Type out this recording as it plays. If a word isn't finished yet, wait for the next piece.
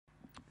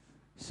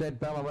Set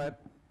Ballarat.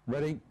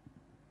 Ready.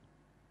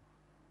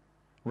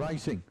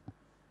 Racing.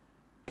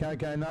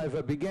 Coco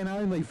Nova began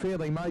only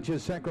fairly. Major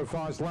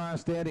Sacrifice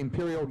last out.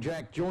 Imperial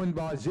Jack joined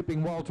by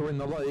Zipping Walter in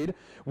the lead.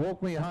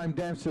 Walk Me Home,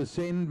 Dance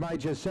Ascend,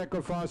 Major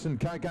Sacrifice and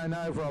Coco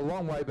Nova a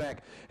long way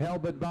back.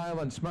 Halbert Bale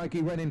and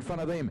Smoky Ren in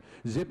front of them.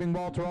 Zipping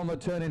Walter on the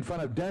turn in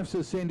front of Dance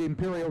Ascend,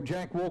 Imperial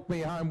Jack, Walk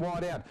Me Home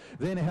wide out.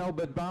 Then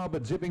Halbert Bale,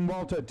 but Zipping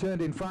Walter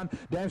turned in front.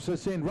 Dance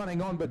Ascend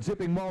running on, but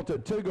Zipping Walter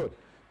too good.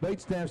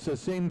 Beats Dance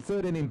Ascend,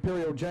 third in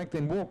Imperial Jack,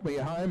 then Walk Me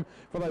Home,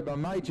 followed by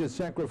Major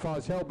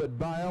Sacrifice, Halbert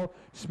Bale,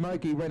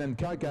 Smoky Ren and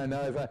Coco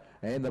Nova,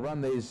 and the run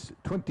there's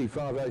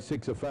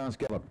 25.06 a fast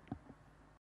gallop.